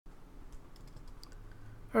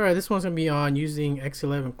Alright, this one's going to be on using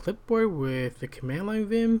X11 Clipboard with the command line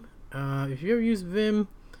VIM. If you ever use VIM,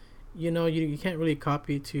 you can't really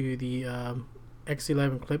copy to the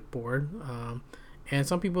X11 Clipboard. And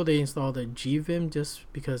some people, they install the gvim just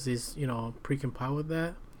because it's pre-compiled with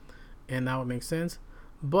that, and that would make sense.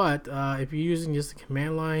 But if you're using just the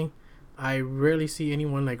command line, I rarely see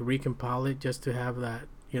anyone like recompile it just to have that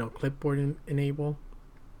clipboard enable.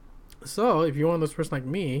 So if you're one of those person like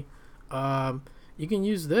me, you can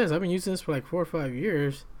use this. I've been using this for like 4 or 5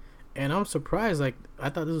 years, and I'm surprised. Like, I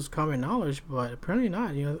thought this was common knowledge, but apparently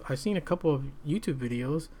not. I've seen a couple of YouTube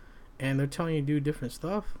videos, and they're telling you to do different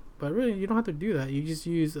stuff. But really, you don't have to do that. You just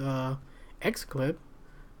use xclip.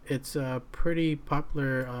 It's a pretty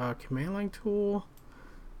popular command line tool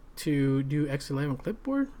to do X11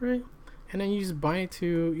 clipboard, right? And then you just bind it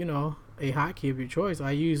to a hotkey of your choice.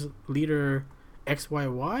 I use leader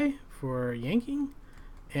XYY for yanking,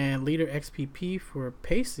 and leader XPP for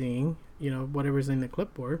pasting, whatever's in the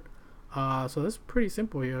clipboard. So that's pretty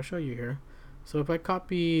simple here. I'll show you here. So if I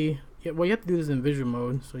copy, well, you have to do this in visual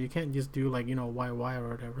mode, so you can't just do like YY or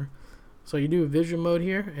whatever. So you do visual mode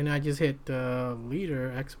here, and I just hit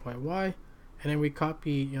leader XYY, and then we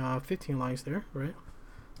copy 15 lines there, right?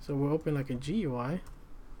 So we'll open like a GUI,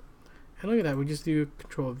 and look at that. We just do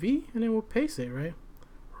Control V, and then we'll paste it, right?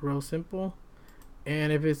 Real simple.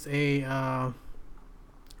 And if it's a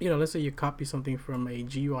let's say you copy something from a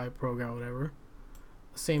GUI program or whatever,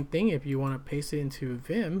 same thing. If you want to paste it into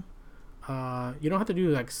VIM, you don't have to do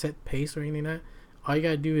like set paste or anything like that. All you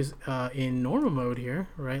gotta do is in normal mode here,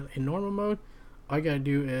 right? In normal mode, all you gotta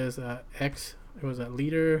do is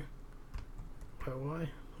leader y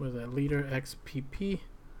was that leader XPP,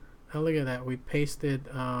 and look at that, we pasted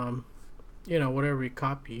whatever we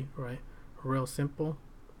copied, right? Real simple.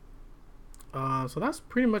 So that's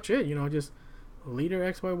pretty much it. Just leader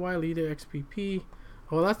XYY, leader XPP.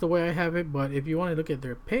 Well, that's the way I have it, but if you want to look at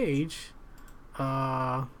their page,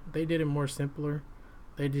 they did it more simpler.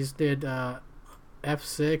 They just did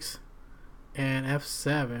F6 and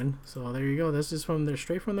F7. So there you go. That's just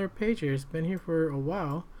straight from their page here. It's been here for a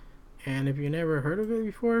while, and if you never heard of it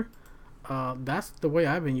before, that's the way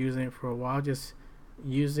I've been using it for a while. Just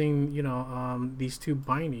using these two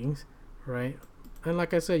bindings, right? And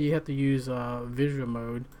like I said, you have to use visual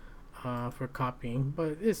mode for copying,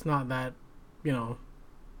 but it's not that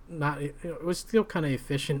it was still kind of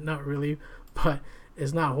efficient, not really, but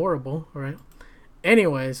it's not horrible, right?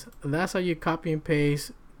 Anyways, that's how you copy and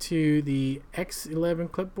paste to the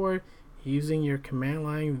X11 clipboard using your command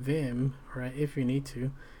line VIM, right? If you need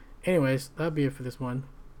to. Anyways, that'll be it for this one.